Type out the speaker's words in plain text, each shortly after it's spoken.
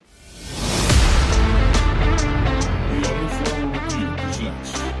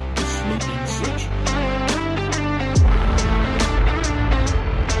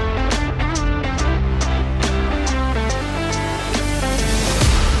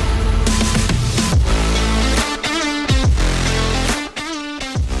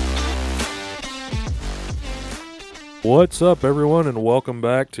What's up, everyone, and welcome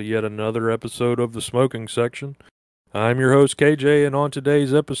back to yet another episode of the Smoking Section. I'm your host, KJ, and on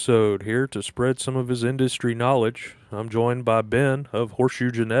today's episode, here to spread some of his industry knowledge, I'm joined by Ben of Horseshoe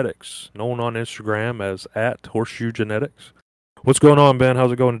Genetics, known on Instagram as at Horseshoe Genetics. What's going on, Ben?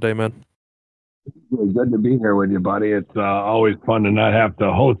 How's it going today, man? Good to be here with you, buddy. It's always fun to not have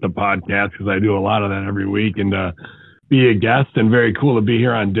to host a podcast because I do a lot of that every week and be a guest, and very cool to be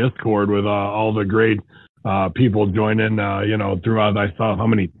here on Discord with all the great people joining, throughout. I saw how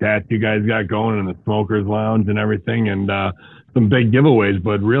many chats you guys got going in the Smokers Lounge and everything, and some big giveaways.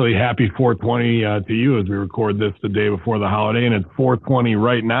 But really happy 420 to you as we record this the day before the holiday, and it's 420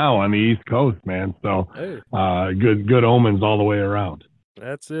 right now on the East Coast, man. So Hey, good omens all the way around.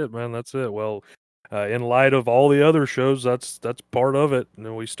 that's it, man. That's it. Well, in light of all the other shows, that's part of it.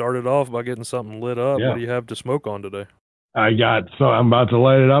 And we started off by getting something lit up. What Yeah. do you have to smoke on today? I'm about to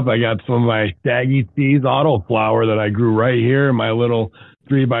light it up. I got some of my Staggy Seas auto flower that I grew right here in my little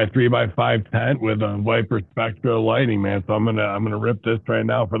 3x3x5 tent with a Viper Spectra lighting, man. So I'm gonna rip this right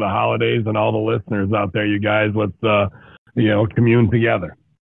now for the holidays and all the listeners out there. You guys, let's commune together.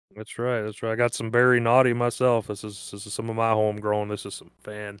 That's right. That's right. I got some Berry Naughty myself. This is some of my homegrown. This is some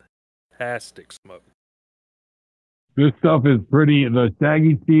fantastic smoke. This stuff is pretty. The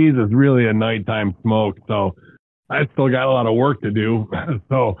Staggy Seas is really a nighttime smoke, so I still got a lot of work to do.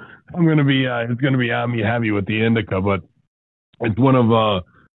 So I'm gonna be it's gonna be on me heavy with the indica, but it's one of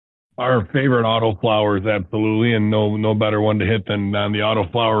our favorite auto flowers, absolutely, and no better one to hit than on the auto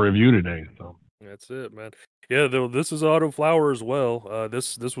flower review today. So That's it, man. Yeah, though this is auto flower as well.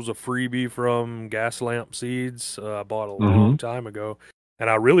 This was a freebie from Gas Lamp Seeds. I bought a long hmm time ago, and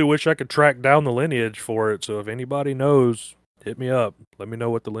I really wish I could track down the lineage for it. So if anybody knows, hit me up. Let me know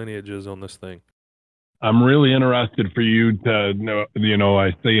what the lineage is on this thing. I'm really interested for you to know.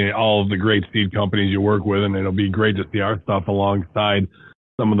 I see all of the great seed companies you work with, and it'll be great to see our stuff alongside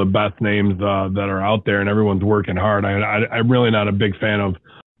some of the best names that are out there, and everyone's working hard. I'm really not a big fan of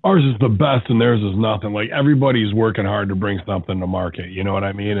ours is the best and theirs is nothing. Like everybody's working hard to bring something to market. You know what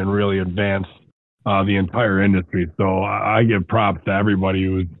I mean? And really advance the entire industry. So I give props to everybody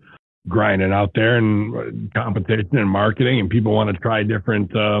who's grinding out there and competition and marketing, and people want to try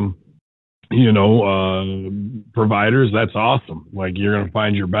different, providers. That's awesome. Like you're going to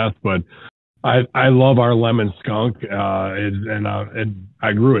find your best, but I love our lemon skunk. And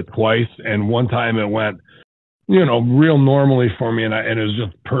I grew it twice, and one time it went, real normally for me, and it was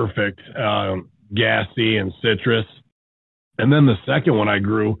just perfect, gassy and citrus. And then the second one I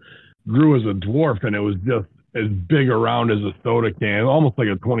grew as a dwarf, and it was just as big around as a soda can, almost like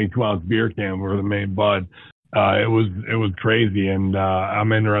a 22-ounce beer can for the main bud. It was crazy, and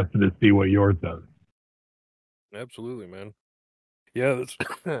I'm interested to see what yours does. Absolutely, man. Yeah, this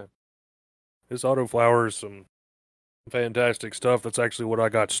this auto flower is some fantastic stuff. That's actually what I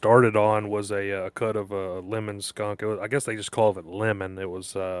got started on. Was a cut of a lemon skunk. I guess they just call it lemon. It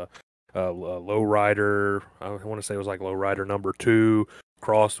was a low rider. I want to say it was like low rider number two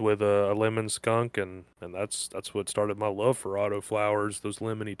crossed with a lemon skunk, and that's what started my love for auto flowers. Those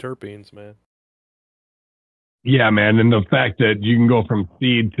lemony terpenes, man. Yeah, man, and the fact that you can go from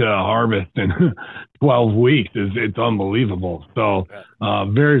seed to harvest in 12 weeks it's unbelievable. So Yeah.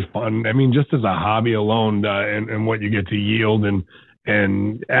 very fun. I mean, just as a hobby alone, and what you get to yield,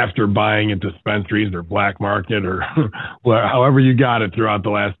 and after buying at dispensaries or black market or however you got it throughout the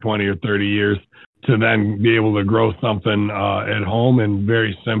last 20 or 30 years, to then be able to grow something at home and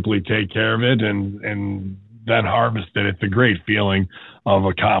very simply take care of it and then harvest it. It's a great feeling of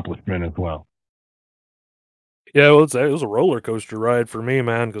accomplishment as well. Yeah, well, it was a roller coaster ride for me,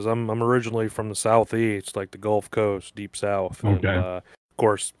 man, because I'm originally from the southeast, like the Gulf Coast, deep south, and Okay. of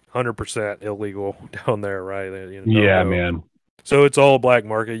course, 100% illegal down there, right? No Yeah, go. man. So it's all black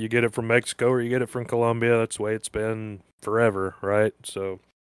market. You get it from Mexico or you get it from Colombia. That's the way it's been forever, right? So,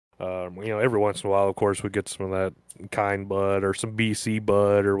 every once in a while, of course, we get some of that kind bud or some BC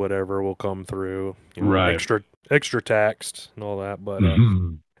bud or whatever will come through. Right. Extra taxed and all that. But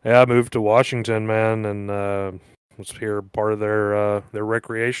Mhm. yeah, I moved to Washington, man, and was here part of their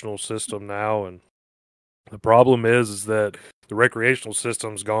recreational system now. And the problem is that the recreational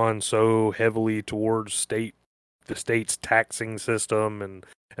system's gone so heavily towards the state's taxing system, and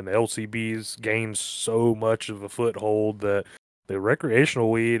the LCB's gained so much of a foothold that the recreational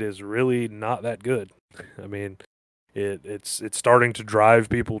weed is really not that good. I mean, it's starting to drive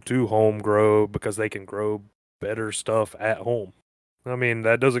people to home grow because they can grow better stuff at home. I mean,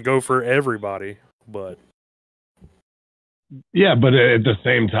 that doesn't go for everybody, but Yeah, but at the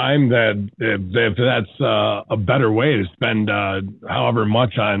same time, that if that's a better way to spend however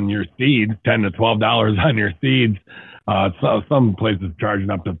much on your seeds, $10 to $12 on your seeds, So some places charging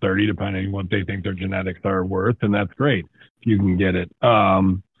up to 30, depending on what they think their genetics are worth, and that's great if you can get it.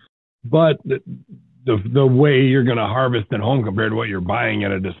 But the way you're going to harvest at home compared to what you're buying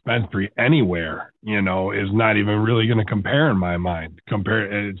at a dispensary anywhere, is not even really going to compare in my mind.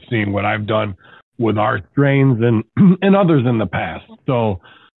 Compare seeing what I've done with our strains and and others in the past. So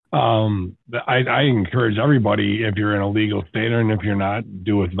I encourage everybody, if you're in a legal state, and if you're not,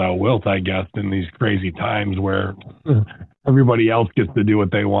 do it without wilt, I guess, in these crazy times where everybody else gets to do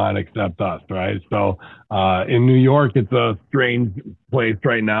what they want except us, right? So in New York, it's a strange place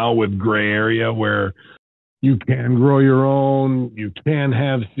right now with gray area where you can grow your own, you can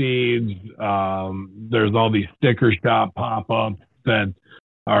have seeds. There's all these sticker shop pop-ups that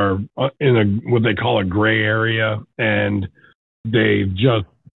are in what they call a gray area, and they just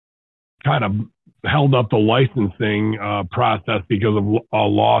kind of held up the licensing process because of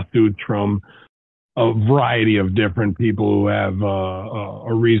lawsuits from a variety of different people who have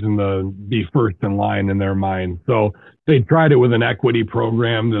a reason to be first in line in their mind. So they tried it with an equity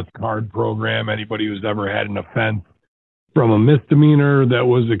program, this card program. Anybody who's ever had an offense from a misdemeanor that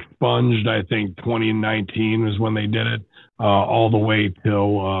was expunged, I think 2019 was when they did it, all the way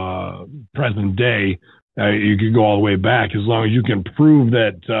till present day. You could go all the way back as long as you can prove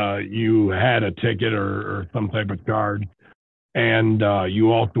that you had a ticket or some type of charge. And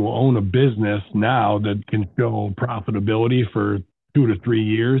you also own a business now that can show profitability for 2 to 3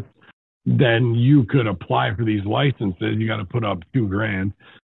 years. Then you could apply for these licenses. You got to put up $2,000,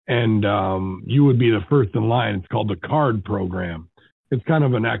 and you would be the first in line. It's called the card program. It's kind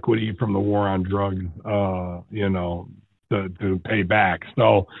of an equity from the war on drugs, to pay back.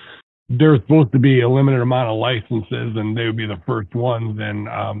 So there's supposed to be a limited amount of licenses, and they would be the first ones. And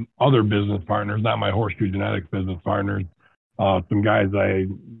other business partners, not my Horseshoe Genetics business partners, some guys I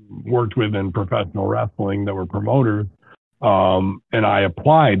worked with in professional wrestling that were promoters, and I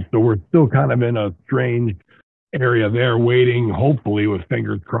applied. So we're still kind of in a strange area there, waiting, hopefully with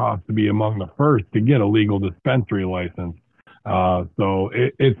fingers crossed, to be among the first to get a legal dispensary license. So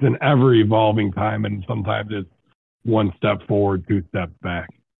it's an ever evolving time, and sometimes it's one step forward, 2 steps back.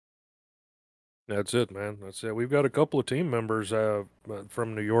 That's it, man. That's it. We've got a couple of team members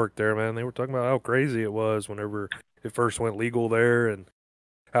from New York there, man. They were talking about how crazy it was whenever it first went legal there, and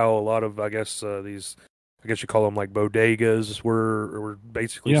how a lot of, I guess, I guess you call them like bodegas, were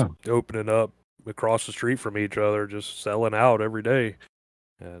basically Yeah. opening up across the street from each other, just selling out every day.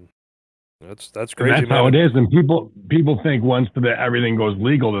 And that's And crazy, that's how man. it is. And people think once everything goes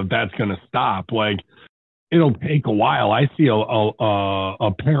legal that's going to stop. Like, it'll take a while. I see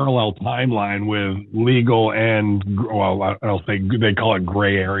a parallel timeline with legal and, well, I'll say they call it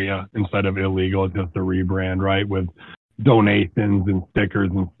gray area instead of illegal. It's just a rebrand, right? With donations and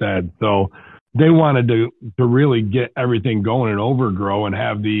stickers instead. So they wanted to really get everything going and overgrow and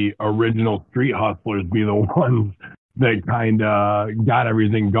have the original street hustlers be the ones that kind of got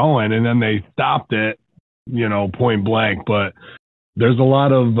everything going. And then they stopped it, point blank. But there's a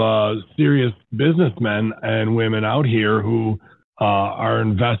lot of serious businessmen and women out here who are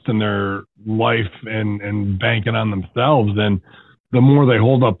investing their life and banking on themselves. And the more they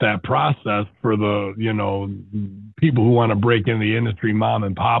hold up that process for the, people who want to break into the industry, mom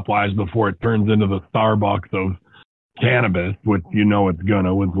and pop wise, before it turns into the Starbucks of cannabis, which it's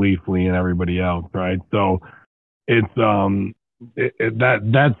gonna with Leafly and everybody else, right? So it's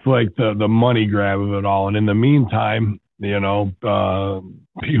that's like the money grab of it all. And in the meantime, hustlers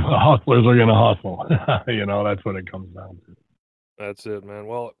are going to hustle. That's what it comes down to. That's it, man.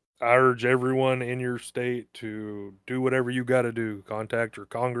 Well, I urge everyone in your state to do whatever you got to do. Contact your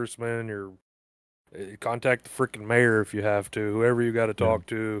congressman, contact the freaking mayor if you have to, whoever you got to talk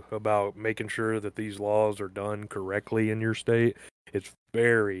to about making sure that these laws are done correctly in your state. It's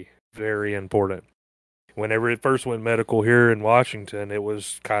very, very important. Whenever it first went medical here in Washington, it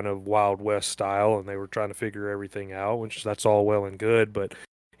was kind of Wild West style, and they were trying to figure everything out, which that's all well and good. But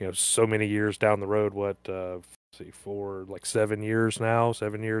so many years down the road, for like 7 years now,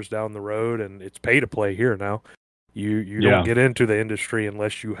 7 years down the road, and it's pay to play here now. You don't get into the industry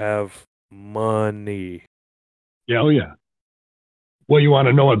unless you have money. Yeah, oh yeah. Well, you want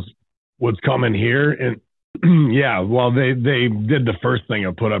to know what's coming here, and yeah, well, they did the first thing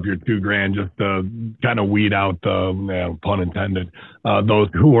of put up your $2,000 just to kind of weed out the, pun intended, those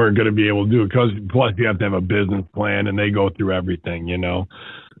who weren't going to be able to do it. Because plus you have to have a business plan, and they go through everything,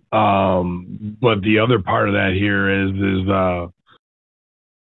 But the other part of that here is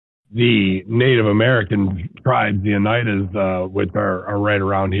the Native American tribes, the Oneidas, which are right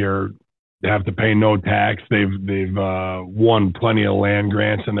around here. They have to pay no tax. They've won plenty of land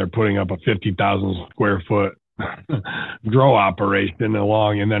grants, and they're putting up a 50,000 square foot grow operation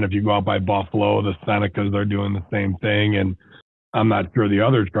along. And then if you go out by Buffalo, the Senecas are doing the same thing. And I'm not sure the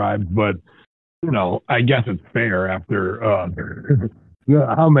other tribes, but I guess it's fair after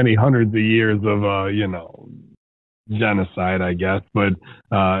how many hundreds of years of genocide, I guess, but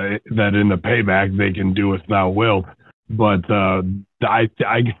that in the payback they can do without wilt. But I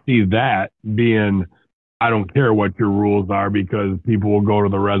see that being, I don't care what your rules are, because people will go to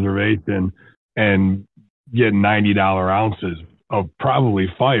the reservation and get $90 ounces of probably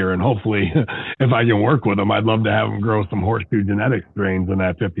fire. And hopefully, if I can work with them, I'd love to have them grow some Horseshoe genetic strains in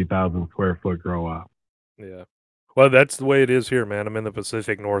that 50,000 square foot grow out. Yeah. Well, that's the way it is here, man. I'm in the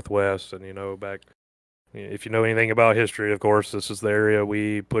Pacific Northwest, and back. If you know anything about history, of course, this is the area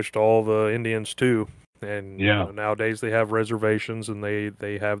we pushed all the Indians to. And Yeah. nowadays they have reservations, and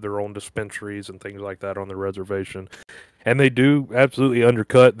they have their own dispensaries and things like that on the reservation. And they do absolutely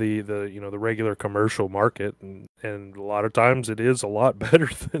undercut the the regular commercial market, and a lot of times it is a lot better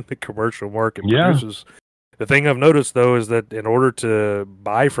than the commercial market produces. The thing I've noticed, though, is that in order to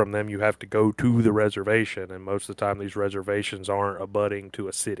buy from them, you have to go to the reservation, and most of the time these reservations aren't abutting to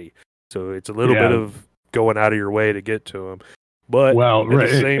a city. So it's a little bit of going out of your way to get to them. But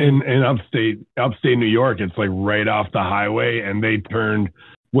right, in upstate New York, it's like right off the highway, and they turned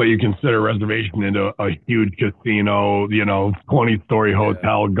what you consider a reservation into a huge casino, 20-story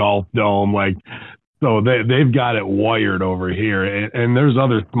hotel, golf dome, like. So they've got it wired over here. And there's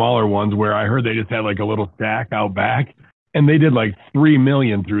other smaller ones where I heard they just had like a little shack out back, and they did like 3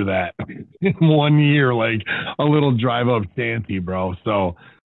 million through that in 1 year, like a little drive up shanty, bro. So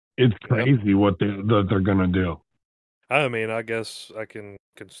it's crazy what they're going to do. I mean, I guess I can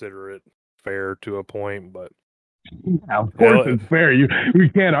consider it fair to a point, but yeah, of course it's fair. We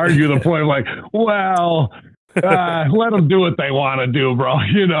can't argue the point of like, well, let them do what they want to do, bro.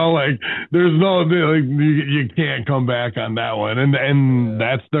 Like there's no, you can't come back on that one. And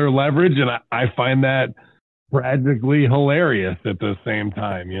that's their leverage. And I find that tragically hilarious at the same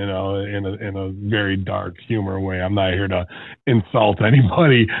time, in a very dark humor way. I'm not here to insult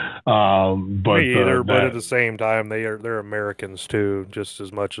anybody. But me either, but at the same time, they're Americans too, just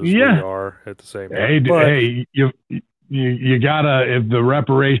as much as we are at the same time. Hey, you gotta, if the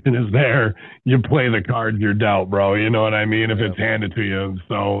reparation is there, you play the cards you're dealt, bro. You know what I mean? If it's handed to you.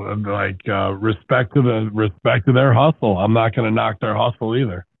 So like, respect to their hustle. I'm not going to knock their hustle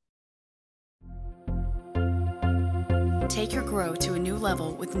either. Take your grow to a new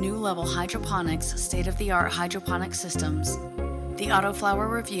level with New Level Hydroponics state-of-the-art hydroponic systems. The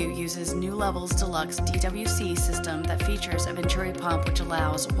Autoflower Review uses New Level's deluxe DWC system that features a Venturi pump which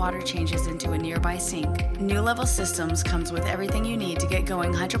allows water changes into a nearby sink. New Level Systems comes with everything you need to get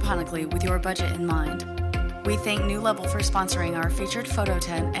going hydroponically with your budget in mind. We thank New Level for sponsoring our featured photo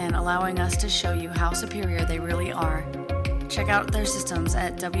tent and allowing us to show you how superior they really are. Check out their systems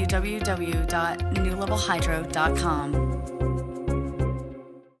at www.newlevelhydro.com.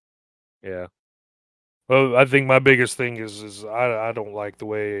 Yeah. Well, I think my biggest thing is I don't like the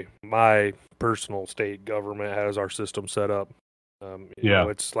way my personal state government has our system set up.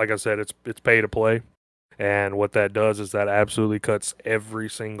 It's like I said, it's pay to play, and what that does is that absolutely cuts every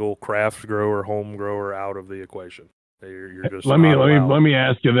single craft grower, home grower out of the equation. You're just let me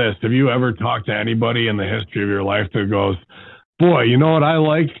ask you this: have you ever talked to anybody in the history of your life that goes, "Boy, you know what I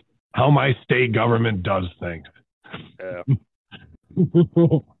like? How my state government does things." Yeah.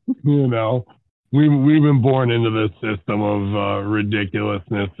 We've been born into this system of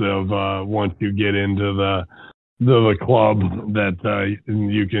ridiculousness of once you get into the club that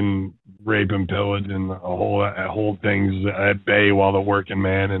you can rape and pillage and hold things at bay, while the working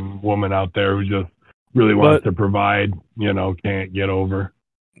man and woman out there who just really wants to provide, can't get over.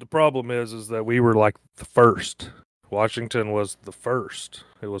 The problem is that we were like the first. Washington was the first.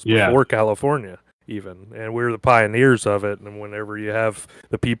 It was before California even, and we're the pioneers of it. And whenever you have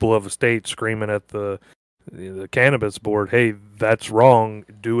the people of a state screaming at the cannabis board, hey, that's wrong,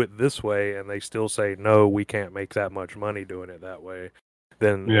 do it this way, and they still say, no, we can't make that much money doing it that way,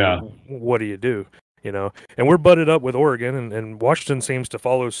 then what do you do? And we're butted up with Oregon, and Washington seems to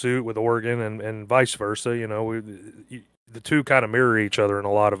follow suit with Oregon, and vice versa. The two kind of mirror each other in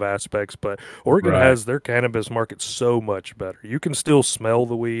a lot of aspects, but Oregon has their cannabis market so much better. You can still smell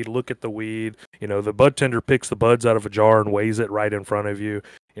the weed, look at the weed. The bud tender picks the buds out of a jar and weighs it right in front of you.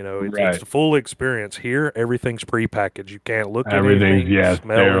 It's the full experience. Here, everything's prepackaged. You can't look at anything,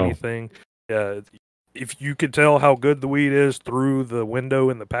 smell anything. If you could tell how good the weed is through the window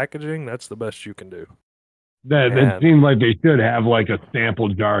in the packaging, that's the best you can do. That it Man, seems like they should have like a sample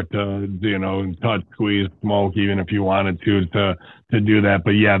jar to touch, squeeze, smoke, even if you wanted to do that.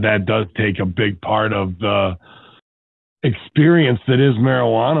 But yeah, that does take a big part of the experience that is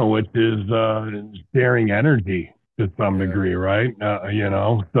marijuana, which is sharing energy to some yeah. degree, right?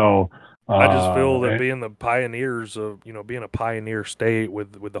 So I just feel uh, that being the pioneers of, being a pioneer state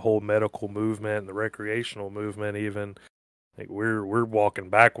with the whole medical movement and the recreational movement, even like we're walking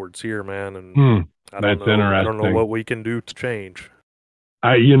backwards here, man. And hmm, I that's don't know interesting. what we can do to change.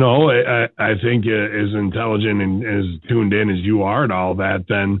 I think as intelligent and as tuned in as you are to all that,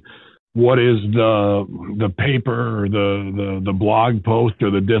 then what is the paper or the blog post or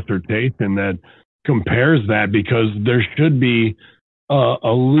the dissertation that compares that? Because there should be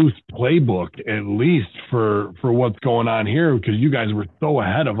a loose playbook at least for what's going on here, because you guys were so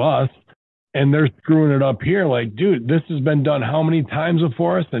ahead of us and they're screwing it up here. Like, dude, this has been done how many times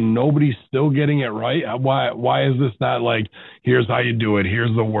before us and nobody's still getting it right? Why is this not like, here's how you do it,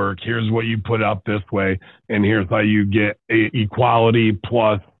 here's the work, here's what you put up this way, and here's how you get equality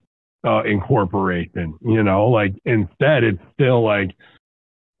plus incorporation? Like, instead it's still like,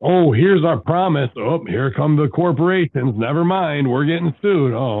 oh, here's our promise. Oh, here come the corporations. Never mind, we're getting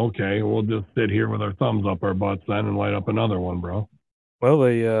sued. Oh, okay, we'll just sit here with our thumbs up our butts then and light up another one, bro. Well,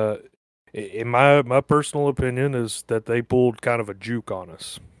 in my personal opinion, is that they pulled kind of a juke on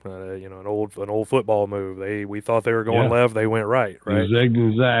us. An old football move. We thought they were going Yeah. left, they went right, You right? zigged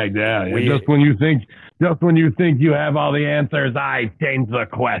and zagged, yeah. We Just when you think you have all the answers, I change the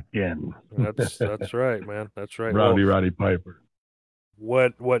question. that's right, man. That's right. Well, Roddy Piper.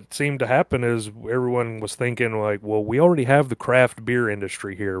 what seemed to happen is everyone was thinking like, well, we already have the craft beer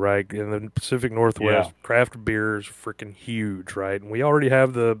industry here, right? In the Pacific Yeah. Northwest, craft beer is freaking huge, right? And we already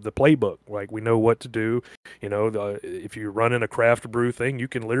have the playbook. Like we know what to do. If you run in a craft brew thing, you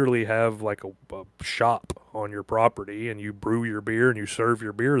can literally have like a shop on your property and you brew your beer and you serve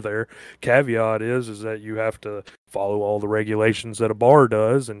your beer there. Caveat is that you have to follow all the regulations that a bar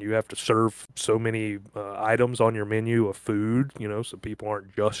does, and you have to serve so many items on your menu of food, so people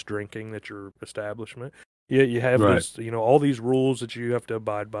aren't just drinking at your establishment. Yeah, you have Right. this, all these rules that you have to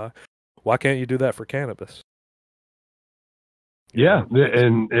abide by. Why can't you do that for cannabis? Yeah,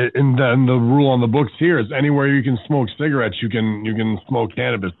 and then the rule on the books here is anywhere you can smoke cigarettes, you can smoke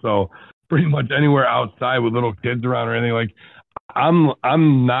cannabis. So pretty much anywhere outside with little kids around or anything, like,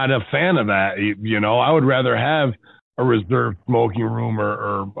 I'm not a fan of that. I would rather have a reserved smoking room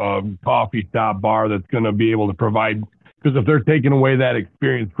or a coffee shop bar that's going to be able to provide. Because if they're taking away that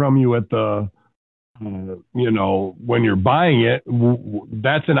experience from you at the when you're buying it,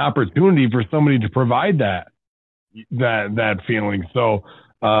 that's an opportunity for somebody to provide that feeling. So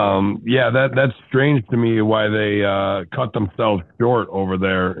yeah, that's strange to me why they cut themselves short over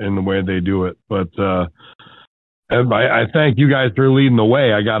there in the way they do it. But I thank you guys for leading the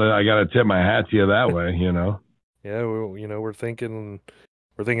way. I gotta tip my hat to you that way. Yeah, we're thinking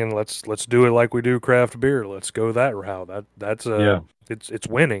let's do it like we do craft beer. Let's go that route. That's Yeah. it's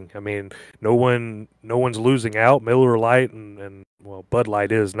winning. I mean, no one's losing out. Miller Lite and well, Bud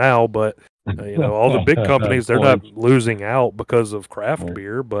Light is now, but all the big companies, they're not losing out because of craft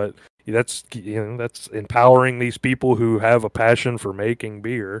beer, but that's empowering these people who have a passion for making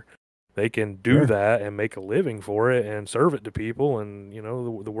beer. They can do Sure. that and make a living for it and serve it to people, and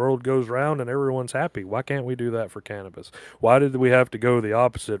the world goes round and everyone's happy. Why can't we do that for cannabis? Why did we have to go the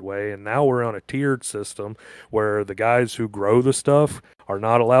opposite way? And now we're on a tiered system where the guys who grow the stuff are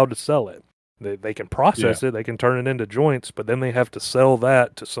not allowed to sell it. They can process it, they can turn it into joints, but then they have to sell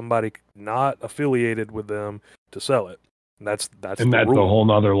that to somebody not affiliated with them to sell it. And that's and the that's rule. a whole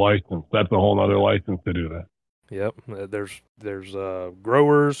nother license. That's a whole nother license to do that. Yep. There's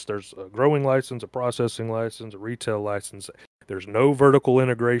growers, there's a growing license, a processing license, a retail license. There's no vertical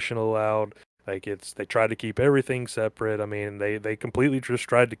integration allowed. Like they tried to keep everything separate. I mean, they completely just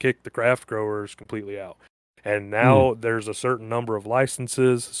tried to kick the craft growers completely out. And now there's a certain number of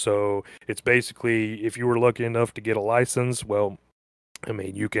licenses, so it's basically if you were lucky enough to get a license, well, I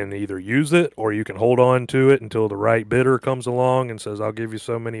mean, you can either use it or you can hold on to it until the right bidder comes along and says, "I'll give you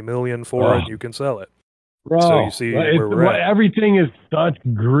so many million for it," and you can sell it. So you Bro, see where we're at. everything is such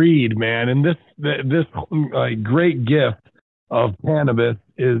greed, man. And this great gift of cannabis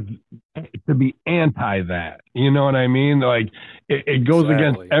is to be anti that. You know what I mean? Like it goes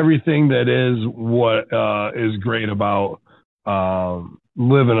against Exactly. everything that is what is great about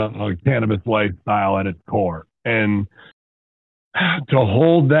living a cannabis lifestyle at its core. And to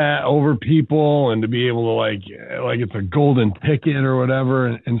hold that over people and to be able to like it's a golden ticket or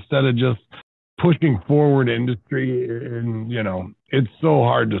whatever, instead of just pushing forward industry, and it's so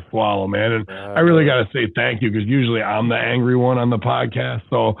hard to swallow, man. And I really got to say thank you, because usually I'm the angry one on the podcast,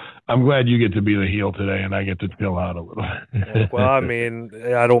 so I'm glad you get to be the heel today and I get to chill out a little. Well, I mean,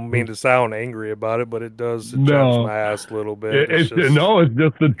 I don't mean to sound angry about it, but it does. It chaps my ass a little bit. It's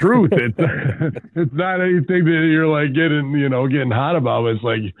just the truth. It's it's not anything that you're like getting hot about. It's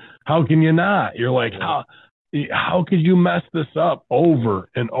like, how can you not? You're like, how could you mess this up over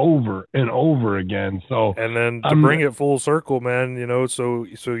and over and over again? So, and then to bring it full circle, man, so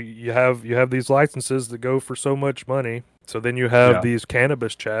you have these licenses that go for so much money. So then you have these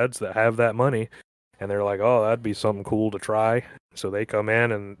cannabis chads that have that money, and they're like, oh, that'd be something cool to try. So they come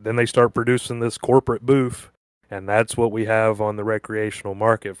in, and then they start producing this corporate boof, and that's what we have on the recreational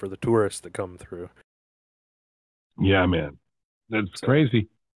market for the tourists that come through. Yeah, man, that's crazy.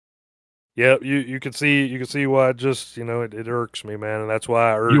 Yeah, you can see why it just it irks me, man, and that's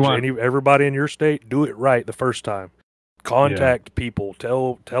why I urge everybody in your state, do it right the first time. Contact people,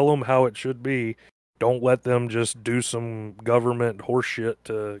 tell them how it should be. Don't let them just do some government horse shit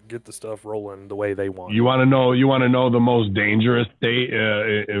to get the stuff rolling the way they want. You want to know the most dangerous state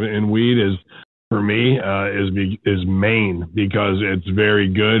in weed is, for me, is Maine, because it's very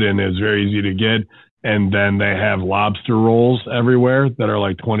good and it's very easy to get. And then they have lobster rolls everywhere that are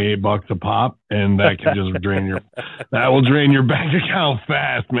like $28 a pop, and that can just that will drain your bank account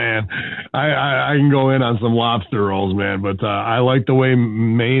fast, man. I can go in on some lobster rolls, man, but I like the way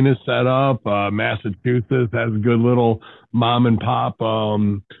Maine is set up. Massachusetts has good little mom and pop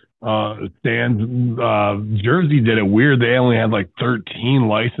stands. Jersey did it weird. They only had like 13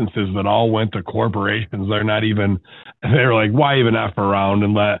 licenses that all went to corporations. They're like, why even F around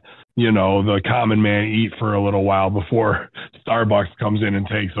and let the common man eat for a little while before Starbucks comes in and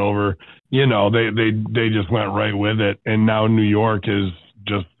takes over? They just went right with it, and now New York is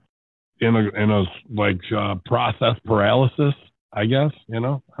just in a process paralysis, I guess. I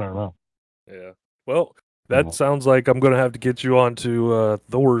don't know. Yeah. Well, that sounds like I'm going to have to get you onto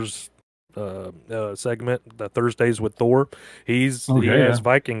Thor's segment, the Thursdays with Thor. He has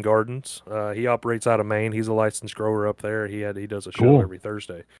Viking Gardens. He operates out of Maine. He's a licensed grower up there. He does a show every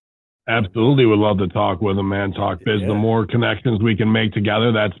Thursday. Absolutely would love to talk with him, man. Talk biz. Yeah. The more connections we can make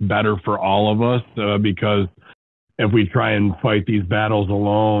together, that's better for all of us, because if we try and fight these battles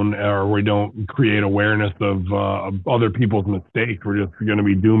alone, or we don't create awareness of other people's mistakes, we're just going to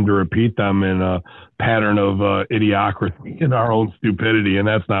be doomed to repeat them in a pattern of idiocracy and our own stupidity, and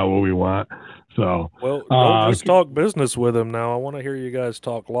that's not what we want. So, well, don't just talk business with him now. I want to hear you guys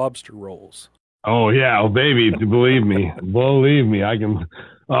talk lobster rolls. Oh, yeah, baby, believe me, I can.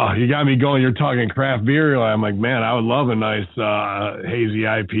 Oh, you got me going. You're talking craft beer. I'm like, man, I would love a nice hazy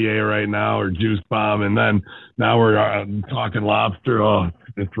IPA right now, or juice bomb. And then now we're talking lobster. Oh,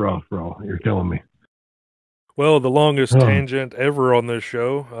 it's rough, bro. You're killing me. Well, the longest tangent ever on this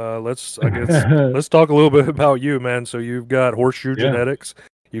show. Let's talk a little bit about you, man. So you've got Horseshoe Genetics.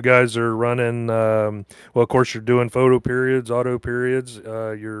 You guys are running, well, of course, you're doing photo periods, auto periods.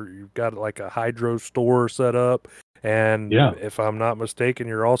 You've got like a hydro store set up. And if I'm not mistaken,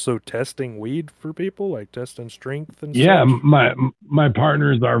 you're also testing weed for people, like testing strength and stuff. Yeah, my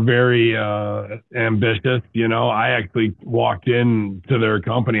partners are very ambitious. I actually walked in to their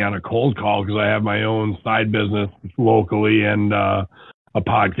company on a cold call because I have my own side business locally and a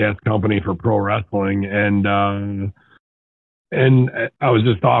podcast company for pro wrestling. And I was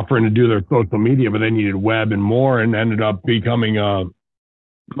just offering to do their social media, but they needed web and more, and ended up becoming a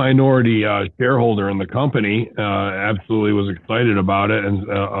minority shareholder in the company. Absolutely was excited about it,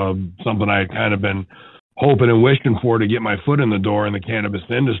 and something I had kind of been hoping and wishing for to get my foot in the door in the cannabis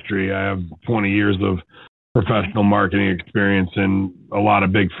industry. I have 20 years of professional marketing experience in a lot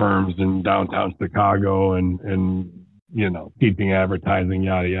of big firms in downtown Chicago, and teaching advertising,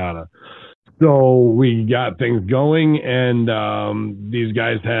 yada yada. So we got things going, and these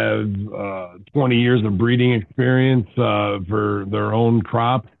guys have 20 years of breeding experience for their own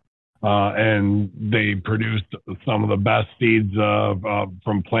crops, and they produced some of the best seeds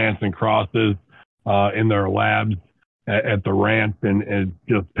from plants and crosses in their labs at the ranch, and it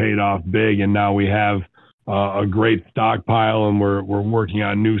just paid off big. And now we have a great stockpile, and we're working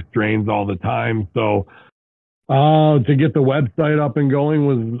on new strains all the time. So to get the website up and going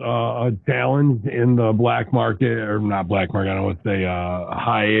was a challenge in the black market, or not black market, I don't want to say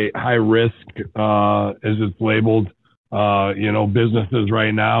high risk, as it's labeled, businesses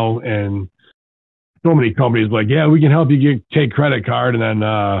right now. And so many companies like, yeah, we can help you take credit card. And then,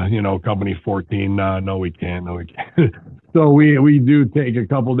 company 14, no, we can't. So we do take a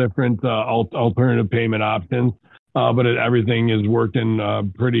couple different alternative payment options. but everything is working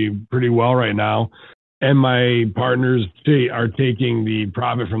pretty well right now. And my partners are taking the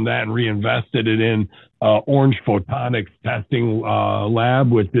profit from that and reinvested it in Orange Photonics Testing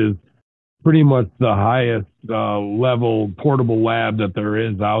Lab, which is pretty much the highest level portable lab that there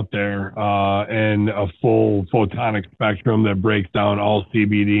is out there, and a full photonic spectrum that breaks down all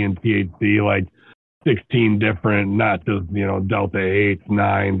CBD and THC, like 16 different, not just, delta 8s,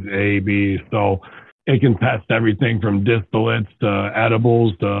 9s, A, B. So it can test everything from distillates to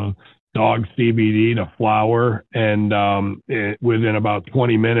edibles to dog CBD to flower. And within about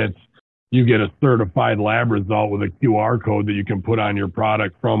 20 minutes, you get a certified lab result with a QR code that you can put on your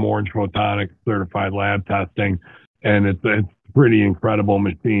product from Orange Photonics Certified Lab Testing. And it's pretty incredible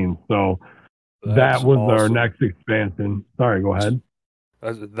machine. So that was awesome. Our next expansion. Sorry, go ahead. I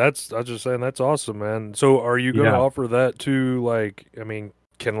was just saying, that's awesome, man. So are you going to offer that to,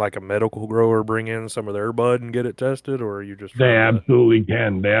 can like a medical grower bring in some of their bud and get it tested, or are you just? They absolutely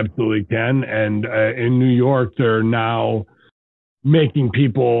can. They absolutely can. And in New York, they're now making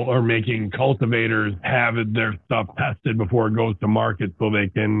cultivators have their stuff tested before it goes to market so they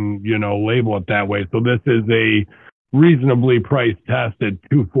can, label it that way. So this is a reasonably priced test at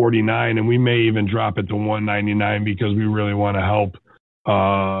 $249, and we may even drop it to $199 because we really want to help.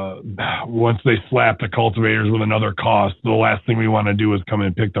 Once they slap the cultivators with another cost, the last thing we want to do is come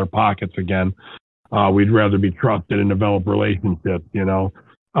and pick their pockets again. We'd rather be trusted and develop relationships, but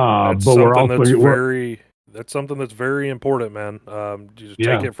we're also that's something that's very important, man. Just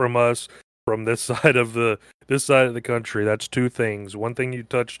take it from us, from this side of the country. That's two things. One thing you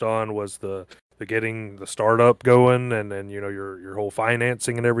touched on was the getting the startup going, and then your whole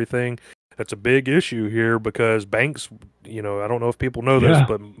financing and everything. That's a big issue here because banks, I don't know if people know this,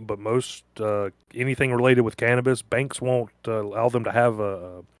 but most anything related with cannabis, banks won't allow them to have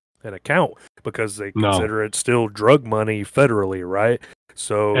an account because they consider it still drug money federally, right?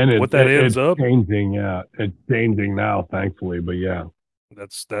 So what that ends up changing, it's changing now, thankfully. But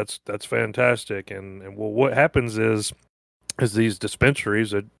that's fantastic. And well, what happens is these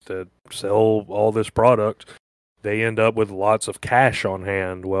dispensaries that sell all this product, they end up with lots of cash on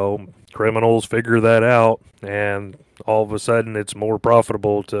hand. Well, criminals figure that out, and all of a sudden it's more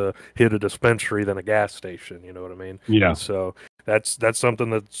profitable to hit a dispensary than a gas station. You know what I mean? Yeah. So that's something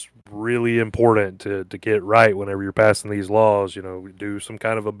that's really important to get right whenever you're passing these laws. Do some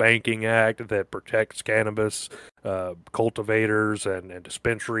kind of a banking act that protects cannabis cultivators and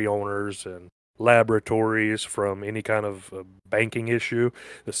dispensary owners and laboratories from any kind of banking issue.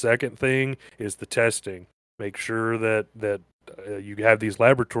 The second thing is the testing. Make sure that you have these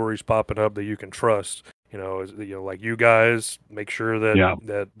laboratories popping up that you can trust. Like you guys, make sure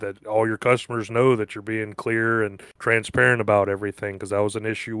that all your customers know that you're being clear and transparent about everything, because that was an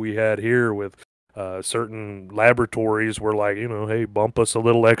issue we had here with certain laboratories were like, hey, bump us a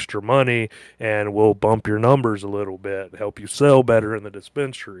little extra money and we'll bump your numbers a little bit, help you sell better in the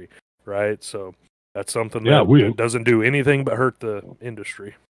dispensary, right? So that's something that doesn't do anything but hurt the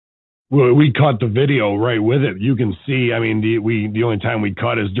industry. Well, we cut the video right with it. You can see, the only time we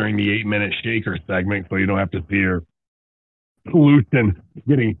cut is during the 8-minute shaker segment, so you don't have to see your solution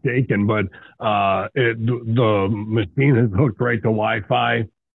getting shaken. But the machine is hooked right to Wi-Fi.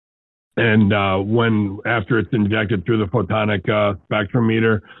 And after it's injected through the photonic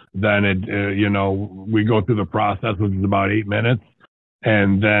spectrometer, then we go through the process, which is about 8 minutes.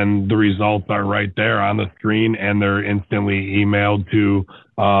 And then the results are right there on the screen, and they're instantly emailed to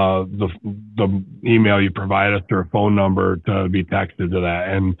the email you provide us, or a phone number to be texted to that,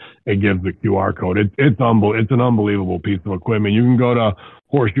 and it gives the QR code. It's an unbelievable piece of equipment. You can go to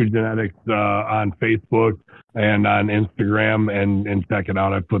Horseshoe Genetics on Facebook and on Instagram and check it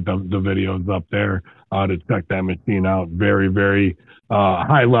out. I put the videos up there to check that machine out. Very, very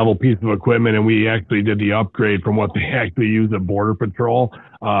high level piece of equipment, and we actually did the upgrade from what they actually use at Border Patrol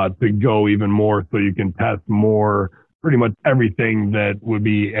to go even more, so you can test more, pretty much everything that would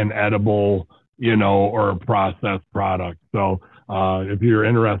be an edible, or a processed product. So if you're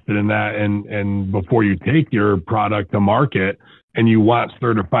interested in that, and before you take your product to market and you want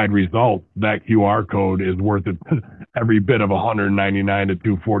certified results, that QR code is worth it every bit of $199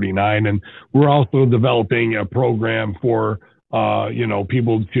 to $249. And we're also developing a program for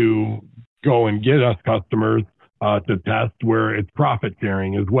people to go and get us customers to test, where it's profit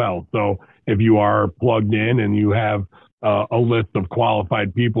sharing as well. So if you are plugged in and you have a list of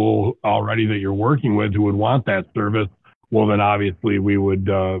qualified people already that you're working with who would want that service, well, then obviously we would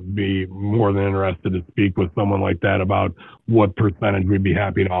be more than interested to speak with someone like that about what percentage we'd be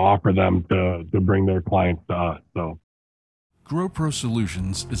happy to offer them to bring their clients to us. So GrowPro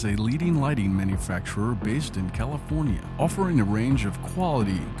Solutions is a leading lighting manufacturer based in California, offering a range of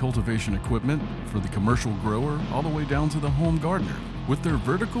quality cultivation equipment for the commercial grower all the way down to the home gardener. With their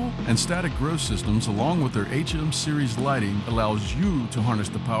vertical and static grow systems, along with their HM series lighting, allows you to harness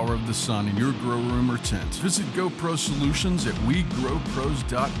the power of the sun in your grow room or tent. Visit GoPro Solutions at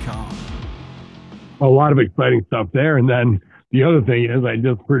WeGrowPros.com. A lot of exciting stuff there. And then the other thing is I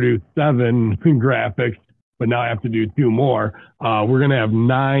just produced 7 graphics, but now I have to do 2 more. We're going to have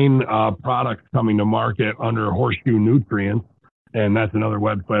 9 products coming to market under Horseshoe Nutrients, and that's another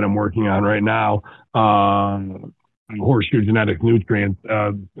website I'm working on right now. Horseshoe Genetics Nutrients,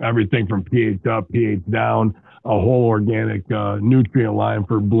 everything from pH up, pH down, a whole organic nutrient line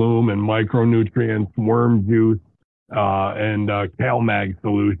for bloom and micronutrients, worm juice, and CalMag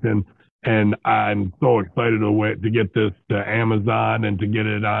solution. And I'm so excited to get this to Amazon and to get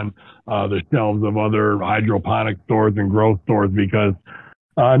it on the shelves of other hydroponic stores and growth stores, because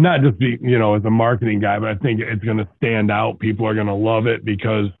not just as a marketing guy, but I think it's going to stand out. People are going to love it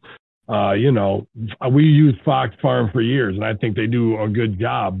because, we use Fox Farm for years, and I think they do a good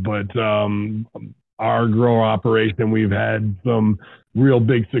job. But our grow operation, we've had some real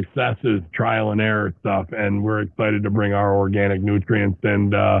big successes, trial and error stuff, and we're excited to bring our organic nutrients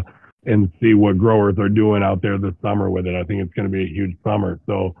and see what growers are doing out there this summer with it. I think it's going to be a huge summer.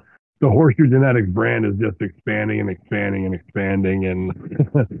 So the Horseshoe Genetics brand is just expanding and expanding and expanding, and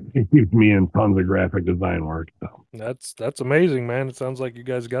it keeps me in tons of graphic design work. So that's amazing, man. It sounds like you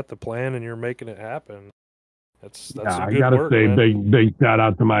guys got the plan and you're making it happen. That's yeah, some I good gotta work, say, man. big shout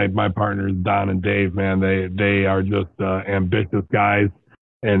out to my partners Don and Dave, man. They are just ambitious guys,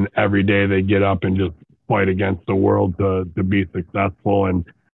 and every day they get up and just fight against the world to be successful. And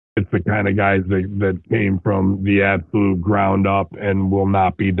it's the kind of guys that came from the absolute ground up and will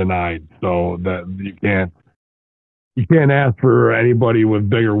not be denied. So that you can't ask for anybody with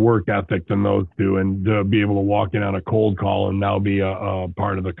bigger work ethic than those two. And to be able to walk in on a cold call and now be a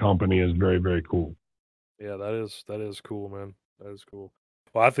part of the company is very, very cool. Yeah, that is cool, man. That is cool.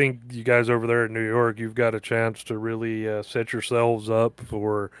 Well, I think you guys over there in New York, you've got a chance to really set yourselves up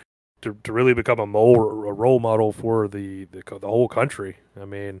to really become a role model for the whole country. I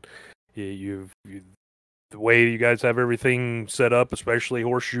mean, the way you guys have everything set up, especially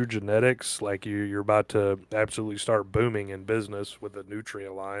Horseshoe Genetics, like you're about to absolutely start booming in business with the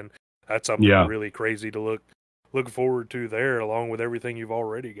nutrient line. That's something really crazy to look forward to there, along with everything you've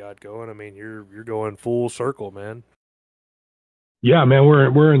already got going. I mean, you're going full circle, man. Yeah, man,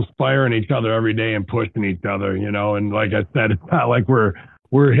 we're inspiring each other every day and pushing each other, and like I said, it's not like we're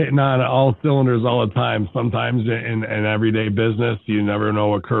hitting on all cylinders all the time. Sometimes in everyday business, you never know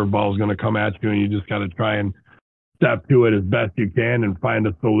what curveball is going to come at you, and you just got to try and step to it as best you can and find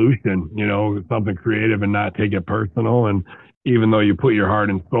a solution, something creative and not take it personal. And even though you put your heart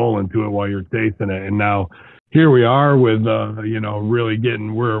and soul into it while you're chasing it. And now here we are with, really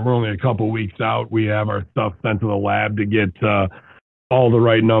we're only a couple weeks out. We have our stuff sent to the lab to get, all the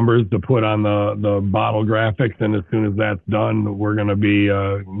right numbers to put on the bottle graphics, and as soon as that's done, we're going to be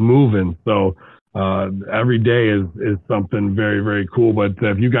moving. So every day is something very, very cool. But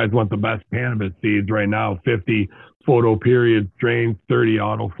if you guys want the best cannabis seeds right now, 50 photo period strains, 30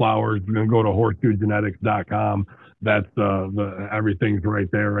 auto flowers, you're going to go to horseshoegenetics.com. That's everything's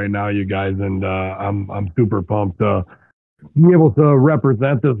right there right now, you guys, and I'm super pumped to be able to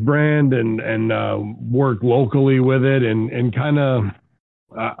represent this brand and work locally with it and kind of,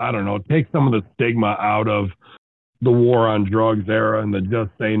 I don't know, take some of the stigma out of the war on drugs era and the just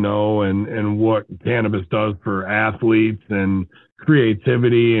say no and what cannabis does for athletes and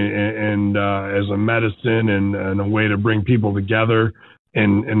creativity and as a medicine and a way to bring people together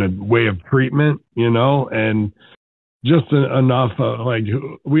and a way of treatment, and just enough, like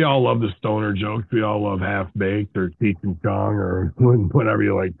we all love the stoner jokes. We all love Half Baked or Cheech and Chong or whatever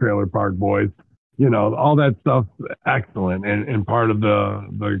you like, Trailer Park Boys. All that stuff's excellent and part of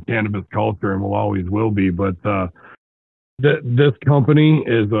the cannabis culture and will always will be. But this company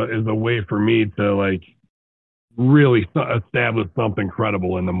is a way for me to like really establish something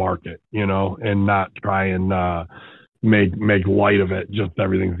credible in the market, and not try and make light of it. Just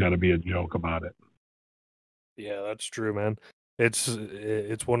everything's got to be a joke about it. Yeah, that's true, man. It's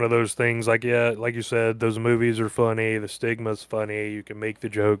one of those things like you said, those movies are funny, the stigma's funny, you can make the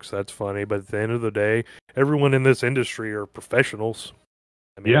jokes, that's funny, but at the end of the day, everyone in this industry are professionals.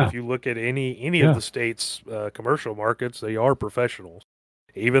 I mean, if you look at any of the state's commercial markets, they are professionals.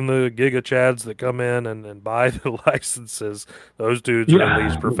 Even the Giga Chads that come in and buy the licenses, those dudes are at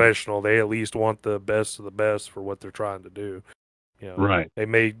least professional. They at least want the best of the best for what they're trying to do. Right. They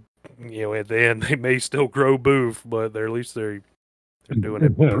may at the end they may still grow boof, but at least they're doing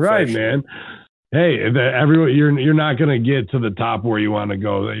it Right, professionally. man. Hey, everyone, you're not going to get to the top where you want to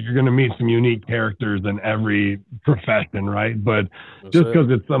go. You're going to meet some unique characters in every profession, right? But That's just it.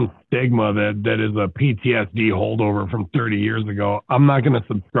 because it's some stigma that is a PTSD holdover from 30 years ago, I'm not going to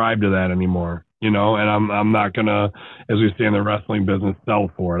subscribe to that anymore. And I'm not going to, as we say in the wrestling business,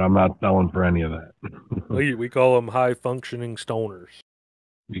 sell for it. I'm not selling for any of that. We call them high functioning stoners.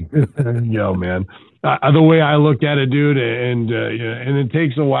 Yo, man. The way I look at it, dude, and it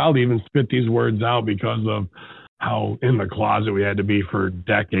takes a while to even spit these words out because of how in the closet we had to be for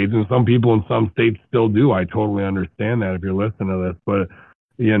decades, and some people in some states still do. I totally understand that if you're listening to this, but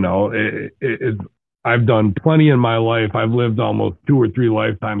I've done plenty in my life. I've lived almost 2 or 3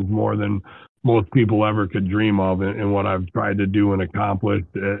 lifetimes more than most people ever could dream of, in what I've tried to do and accomplish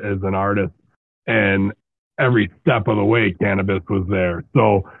as an artist, and every step of the way, cannabis was there.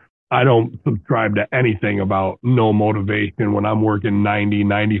 So I don't subscribe to anything about no motivation when I'm working 90,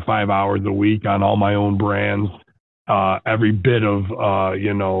 95 hours a week on all my own brands. Every bit of,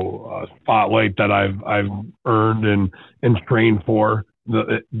 spotlight that I've earned and trained for,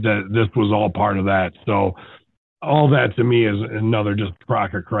 that this was all part of that. So all that to me is another just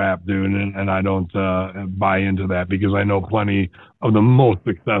crock of crap, dude. And I don't buy into that, because I know plenty of the most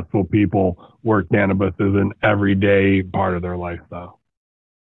successful people where cannabis is an everyday part of their lifestyle.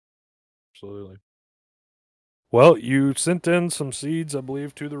 Absolutely. Well, you sent in some seeds, I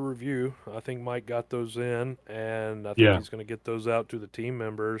believe, to the review. I think Mike got those in, and I think Yeah. he's going to get those out to the team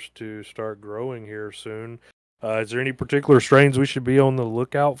members to start growing here soon. Is there any particular strains we should be on the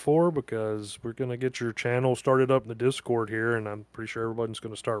lookout for? Because we're going to get your channel started up in the Discord here, and I'm pretty sure everyone's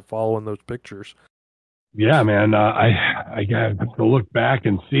going to start following those pictures. Yeah, man. I got to look back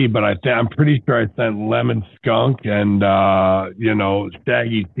and see, but I'm pretty sure I sent lemon skunk and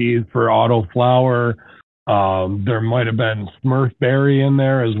staggy teas for autoflower. There might have been Smurfberry in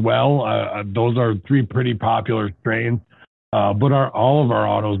there as well. Those are 3 pretty popular strains. But all of our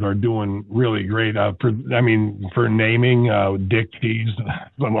autos are doing really great. For naming, Dick Cheese.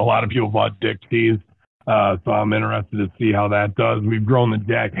 A lot of people bought Dick Cheese. So I'm interested to see how that does. We've grown the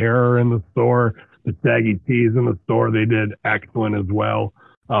Jack Harrer in the store, the Shaggy Teas in the store. They did excellent as well.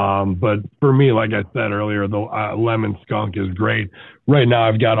 But for me, like I said earlier, the lemon skunk is great. Right now,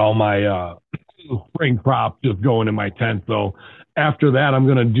 I've got all my spring crop just going in my tent. So after that, I'm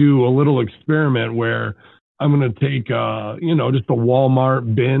going to do a little experiment where I'm going to take, just a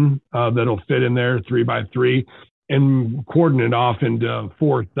Walmart bin that'll fit in there 3x3, and cordon it off into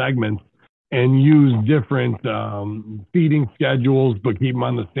 4 segments, and use different feeding schedules, but keep them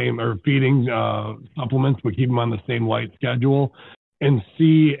on the same, or feeding supplements, but keep them on the same light schedule, and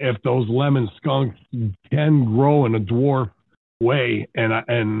see if those lemon skunks can grow in a dwarf way,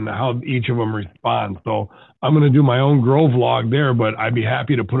 and how each of them respond. So I'm going to do my own grow vlog there, but I'd be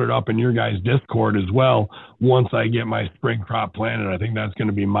happy to put it up in your guys' Discord as well once I get my spring crop planted. I think that's going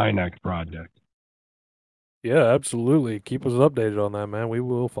to be my next project. Yeah, absolutely. Keep us updated on that, man. We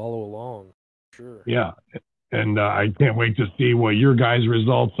will follow along. Sure. Yeah. And I can't wait to see what your guys'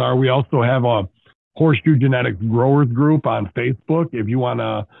 results are. We also have a Horseshoe Genetics Growers group on Facebook. If you want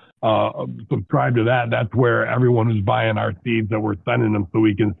to subscribe to that, that's where everyone who's buying our seeds that we're sending them, so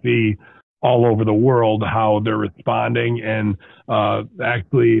we can see all over the world how they're responding. And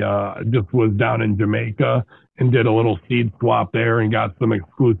actually just was down in Jamaica and did a little seed swap there and got some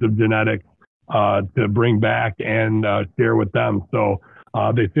exclusive genetics to bring back and share with them. So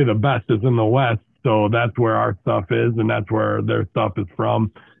they say the best is in the West. So that's where our stuff is, and that's where their stuff is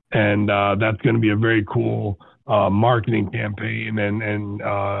from. And that's going to be a very cool marketing campaign and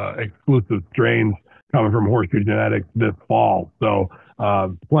exclusive strains coming from Horseshoe Genetics this fall. So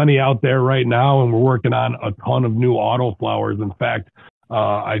plenty out there right now, and we're working on a ton of new autoflowers. In fact,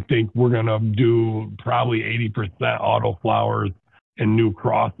 I think we're going to do probably 80% autoflowers and new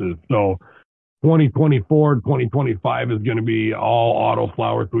crosses. So 2024, 2025 is going to be all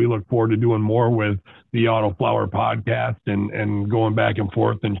autoflower. So we look forward to doing more with the Autoflower podcast and going back and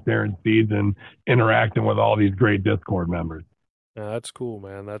forth and sharing seeds and interacting with all these great Discord members. Yeah, that's cool,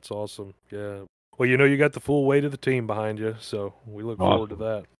 man. That's awesome. Yeah. Well, you got the full weight of the team behind you, so we look forward to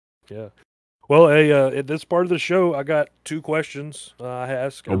that. Yeah. Well, hey, at this part of the show, I got 2 questions I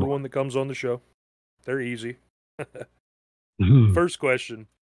ask everyone that comes on the show. They're easy. First question.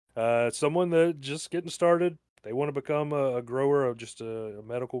 Someone that just getting started, they want to become a grower, of just a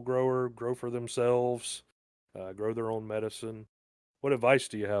medical grower, grow for themselves, grow their own medicine. What advice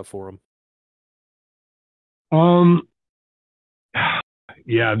do you have for them?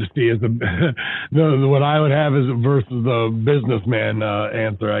 Yeah, just see, it's what I would have is versus the businessman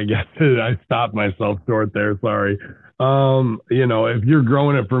answer, I guess. I stopped myself short there. Sorry. If you're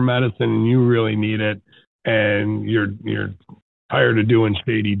growing it for medicine and you really need it, and you're tired of doing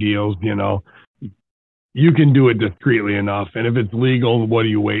shady deals, you can do it discreetly enough. And if it's legal, what are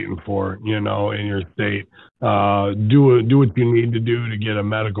you waiting for? In your state, do what you need to do to get a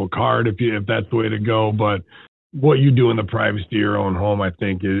medical card if that's the way to go. But what you do in the privacy of your own home, I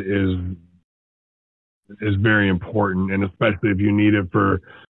think, is very important, and especially if you need it for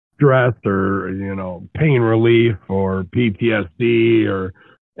stress or pain relief or PTSD or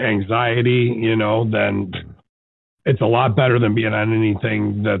anxiety, then it's a lot better than being on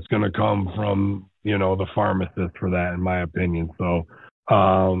anything that's going to come from the pharmacist for that, in my opinion. So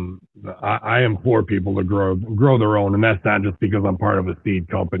I implore people to grow their own, and that's not just because I'm part of a seed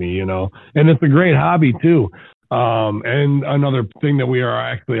company, and it's a great hobby too. And another thing that we are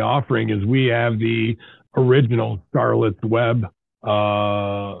actually offering is we have the original Scarlet's Web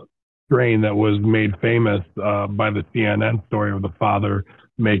strain that was made famous by the CNN story of the father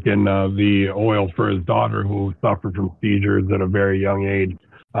making the oil for his daughter who suffered from seizures at a very young age.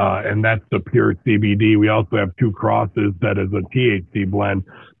 And that's the pure CBD. We also have two crosses that is a THC blend,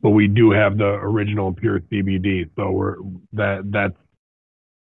 but we do have the original pure CBD. So that's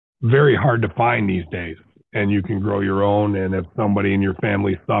very hard to find these days, and you can grow your own. And if somebody in your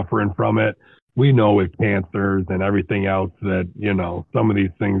family is suffering from it, we know with cancers and everything else that, some of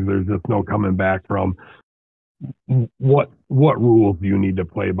these things, there's just no coming back from. What rules do you need to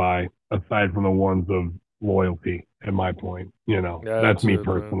play by aside from the ones of loyalty, at my point? Yeah, that's me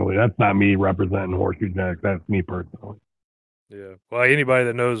personally. Man. That's not me representing Horseshoe Genetics. That's me personally. Yeah. Well, anybody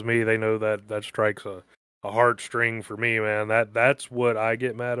that knows me, they know that strikes a heartstring for me, man. That's what I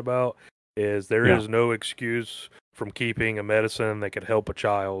get mad about, is there is no excuse from keeping a medicine that could help a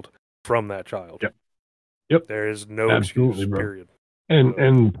child from that child. Yep. There is no Absolutely, excuse, bro. period.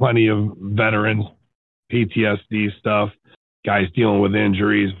 And plenty of veterans, PTSD stuff, guys dealing with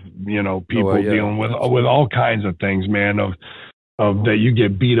injuries, people dealing with all kinds of things, man, of that you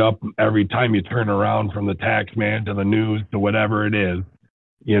get beat up every time you turn around, from the tax man to the news to whatever it is,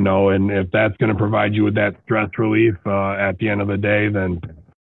 and if that's going to provide you with that stress relief at the end of the day, then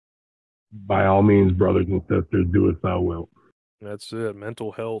by all means, brothers and sisters, do as thou wilt. That's it.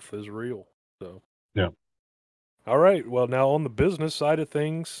 Mental health is real. So yeah. All right. Well, now on the business side of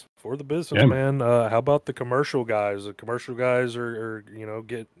things, for the businessman, how about the commercial guys? The commercial guys are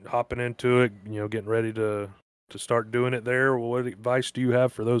hopping into it, getting ready to start doing it there. What advice do you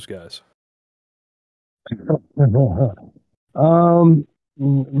have for those guys?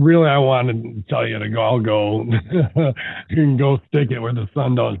 Really, I wanted to tell you to go. You can go stick it where the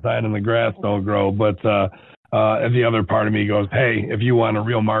sun don't shine and the grass don't grow. But and the other part of me goes, hey, if you want a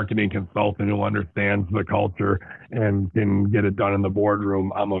real marketing consultant who understands the culture and can get it done in the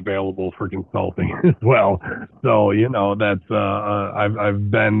boardroom, I'm available for consulting as well. So that's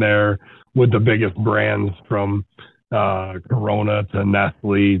I've been there with the biggest brands from Corona to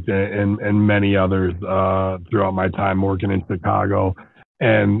Nestle and many others throughout my time working in Chicago.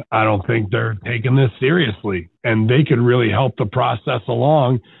 And I don't think they're taking this seriously, and they could really help the process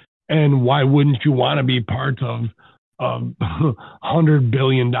along. And why wouldn't you want to be part of a $100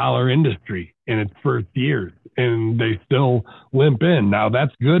 billion industry in its first years? And they still limp in. Now,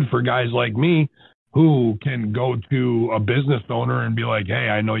 that's good for guys like me who can go to a business owner and be like, hey,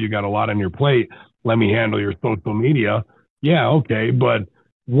 I know you got a lot on your plate. Let me handle your social media. Yeah, okay. But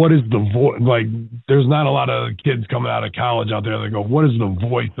what is the voice? Like, there's not a lot of kids coming out of college out there that go, what is the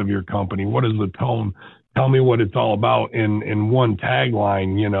voice of your company? What is the tone? Tell me what it's all about in one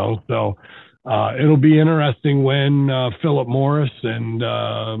tagline, So it'll be interesting when Philip Morris and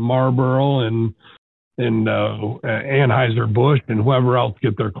Marlboro and Anheuser-Busch and whoever else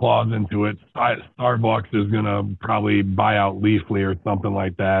get their claws into it. Starbucks is going to probably buy out Leafly or something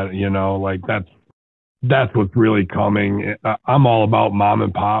like that, like that's what's really coming. I'm all about mom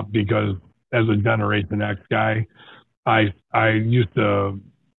and pop because as a Generation X guy, I used to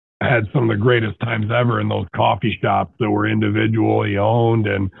had some of the greatest times ever in those coffee shops that were individually owned,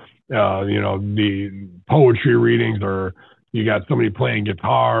 and the poetry readings, or you got somebody playing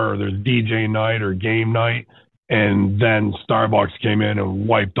guitar, or there's DJ night or game night, and then Starbucks came in and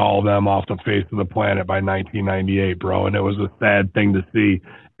wiped all of them off the face of the planet by 1998, bro, and it was a sad thing to see.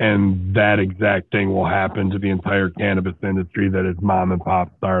 And that exact thing will happen to the entire cannabis industry that is mom and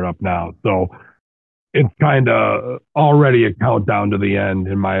pop startup now. So it's kind of already a countdown to the end,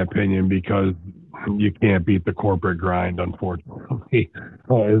 in my opinion, because you can't beat the corporate grind, unfortunately,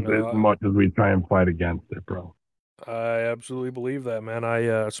 as much as we try and fight against it, bro. I absolutely believe that, man.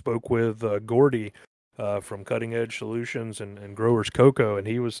 I spoke with Gordy from Cutting Edge Solutions and Growers Cocoa, and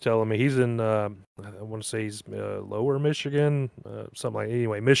he was telling me he's in, I want to say he's Lower Michigan, something like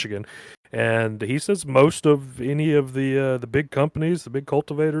anyway, Michigan, and he says most of any of the big companies, the big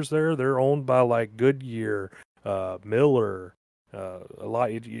cultivators there, they're owned by like Goodyear, Miller. A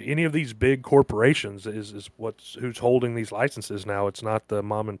lot, any of these big corporations is who's holding these licenses now. It's not the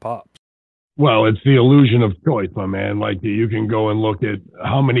mom and pops. Well, it's the illusion of choice, my man. Like you can go and look at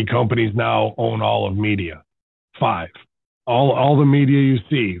how many companies now own all of media. 5. All the media you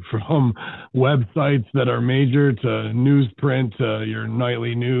see, from websites that are major to newsprint to your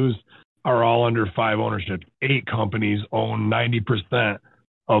nightly news, are all under 5 ownership. 8 companies own 90%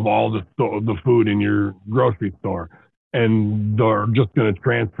 of all the food in your grocery store, and they're just going to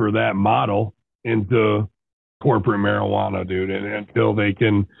transfer that model into corporate marijuana, dude. And until they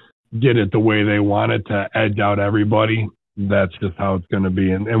can get it the way they want it to edge out everybody, that's just how it's going to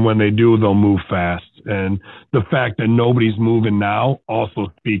be. And when they do, they'll move fast. And the fact that nobody's moving now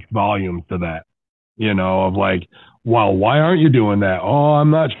also speaks volumes to that, of like, well, why aren't you doing that? Oh,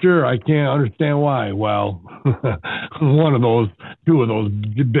 I'm not sure. I can't understand why. Well, 2 of those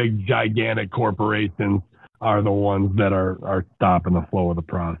big, gigantic corporations are the ones that are stopping the flow of the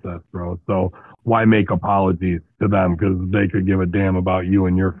process, bro. So why make apologies to them? Because they could give a damn about you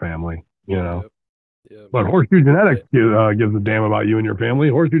and your family, Yep. Yep. But Horseshoe Genetics gives a damn about you and your family.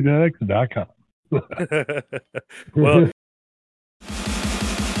 HorseshoeGenetics.com. Well,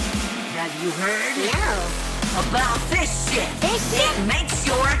 have you heard? No. About this shit. This shit? It makes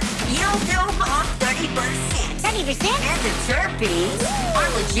your yield off 30%. 30%? And the terpenes are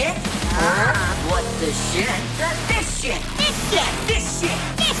legit. What the shit? The this shit. This shit. This shit.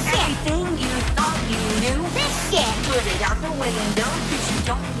 This shit. Everything you thought you knew. This shit. Put it out the window, cause you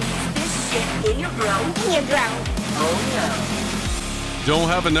don't use this shit in your grow. In your grow. Oh no. Don't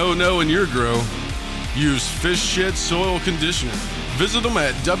have a no-no in your grow? Use Fish Shed Soil Conditioner. Visit them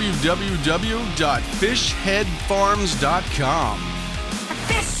at www.fishheadfarms.com.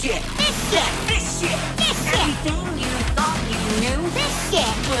 This shit. This shit. This shit. This shit. Everything you thought you knew. This shit.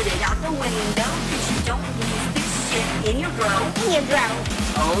 Put it out the window, cause you don't use this shit in your grow. In your grow.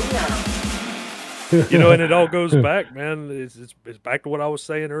 Oh no. and it all goes back, man. It's back to what I was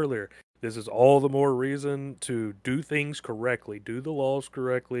saying earlier. This is all the more reason to do things correctly, do the laws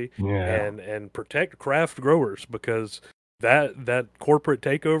correctly, and protect craft growers, because that corporate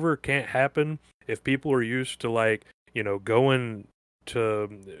takeover can't happen if people are used to, like, going to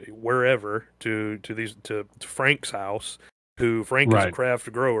wherever to Frank's house. Frank is a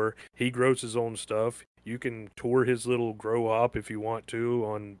craft grower. He grows his own stuff. You can tour his little grow op if you want to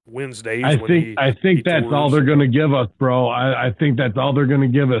on Wednesdays. I think that's all they're going to give us, bro. I think that's all they're going to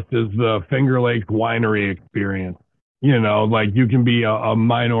give us is the Finger Lakes winery experience. Like you can be a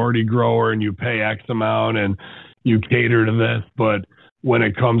minority grower and you pay X amount and you cater to this, but when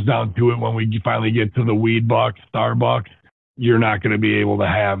it comes down to it, when we finally get to the weed bucks, Starbucks, you're not going to be able to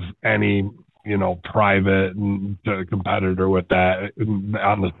have any private competitor with that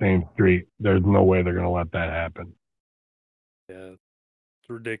on the same street. There's no way they're going to let that happen. Yeah, it's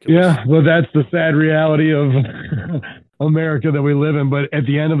ridiculous. Yeah, well, that's the sad reality of America that we live in. But at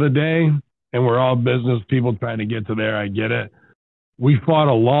the end of the day, and we're all business people trying to get to there, I get it. We fought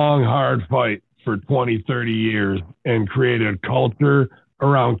a long, hard fight for 20, 30 years and created a culture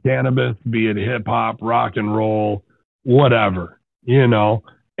around cannabis, be it hip hop, rock and roll, whatever,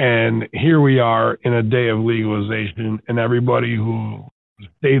 And here we are in a day of legalization, and everybody who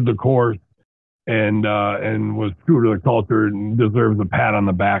stayed the course and was true to the culture deserves a pat on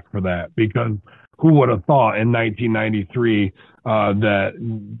the back for that. Because who would have thought in 1993 that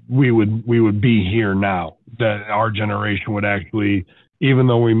we would be here now? That our generation would actually, even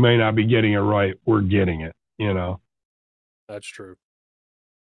though we may not be getting it right, we're getting it. That's true.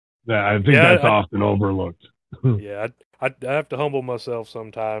 I think that's often overlooked. Yeah, I have to humble myself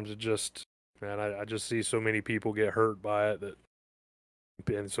sometimes. It just, man, I just see so many people get hurt by it,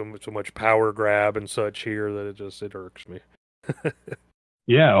 and so much power grab and such here, that it irks me.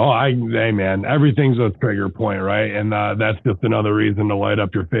 Yeah. Hey man, everything's a trigger point, right? And that's just another reason to light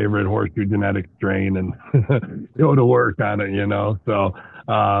up your favorite Horseshoe Genetics strain and go to work on it, So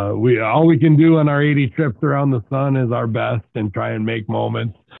all we can do on our 80 trips around the sun is our best and try and make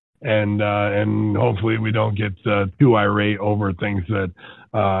moments. And hopefully we don't get too irate over things that,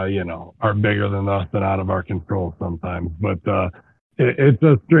 are bigger than us and out of our control sometimes. But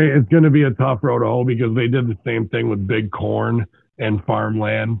it's going to be a tough road to hoe, because they did the same thing with big corn and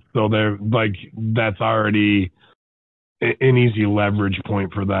farmland. So they're like, that's already an easy leverage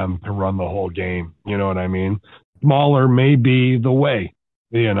point for them to run the whole game. You know what I mean? smaller may be the way,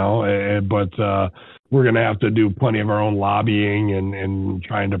 but we're going to have to do plenty of our own lobbying and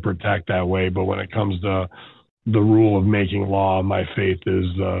trying to protect that way. But when it comes to the rule of making law, my faith is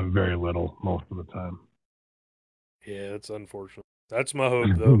very little most of the time. Yeah, it's unfortunate. That's my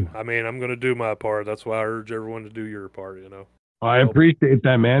hope, though. I mean, I'm going to do my part. That's why I urge everyone to do your part, I appreciate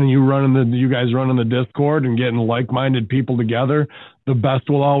that, man. You guys running the Discord and getting like-minded people together. The best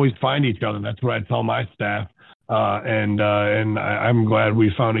will always find each other. That's what I tell my staff. And I'm glad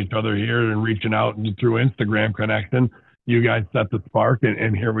we found each other here and reaching out through Instagram connection. You guys set the spark,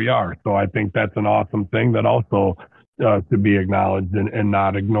 and here we are. So I think that's an awesome thing that also to be acknowledged and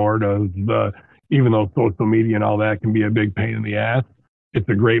not ignored. Even though social media and all that can be a big pain in the ass, it's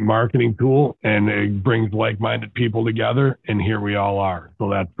a great marketing tool, and it brings like-minded people together, and here we all are. So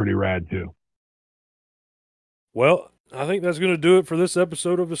that's pretty rad, too. Well, I think that's going to do it for this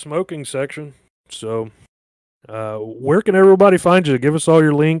episode of the Smoking Section. So where can everybody find you? Give us all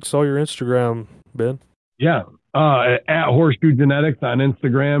your links, all your Instagram, Ben. Yeah, at Horseshoe Genetics on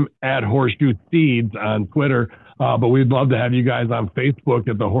Instagram, at Horseshoe Seeds on Twitter. But we'd love to have you guys on Facebook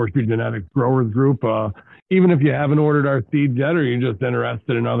at the Horseshoe Genetics Growers Group. Even if you haven't ordered our seeds yet, or you're just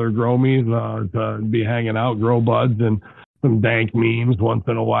interested in other grow me's to be hanging out, grow buds, and some dank memes once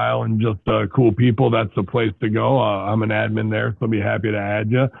in a while, and just cool people, that's the place to go. I'm an admin there, so I'll be happy to add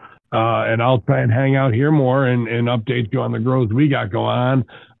you. And I'll try and hang out here more and update you on the grows we got going on.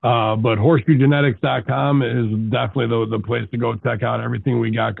 But horseshoegenetics.com is definitely the place to go check out everything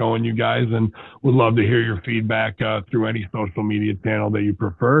we got going, you guys, and would love to hear your feedback through any social media channel that you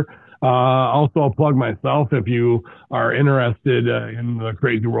prefer. Also, I'll plug myself. If you are interested in the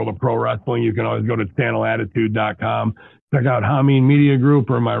crazy world of pro wrestling, you can always go to channelattitude.com. Check out Hamin Media Group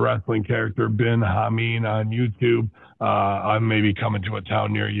or my wrestling character, Ben Hamin, on YouTube. I may be coming to a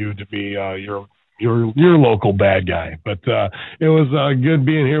town near you to be your local bad guy. But it was good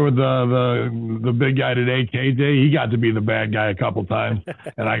being here with the big guy today, KJ. He got to be the bad guy a couple times,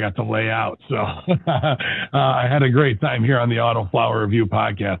 and I got to lay out. So I had a great time here on the Auto Flower Review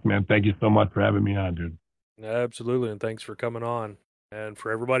podcast, man. Thank you so much for having me on, dude. Absolutely, and thanks for coming on. And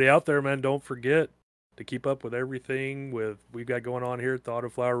for everybody out there, man, don't forget to keep up with everything we've got going on here at the Auto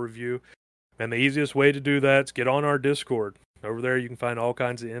Flower Review. And the easiest way to do that is get on our Discord. Over there, you can find all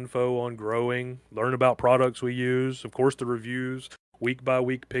kinds of info on growing, learn about products we use, of course, the reviews,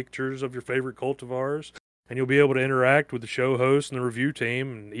 week-by-week pictures of your favorite cultivars, and you'll be able to interact with the show host and the review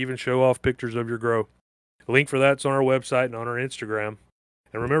team and even show off pictures of your grow. The link for that's on our website and on our Instagram.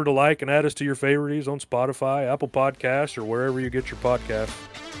 And remember to like and add us to your favorites on Spotify, Apple Podcasts, or wherever you get your podcasts.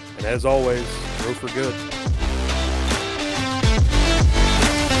 And as always, grow for good.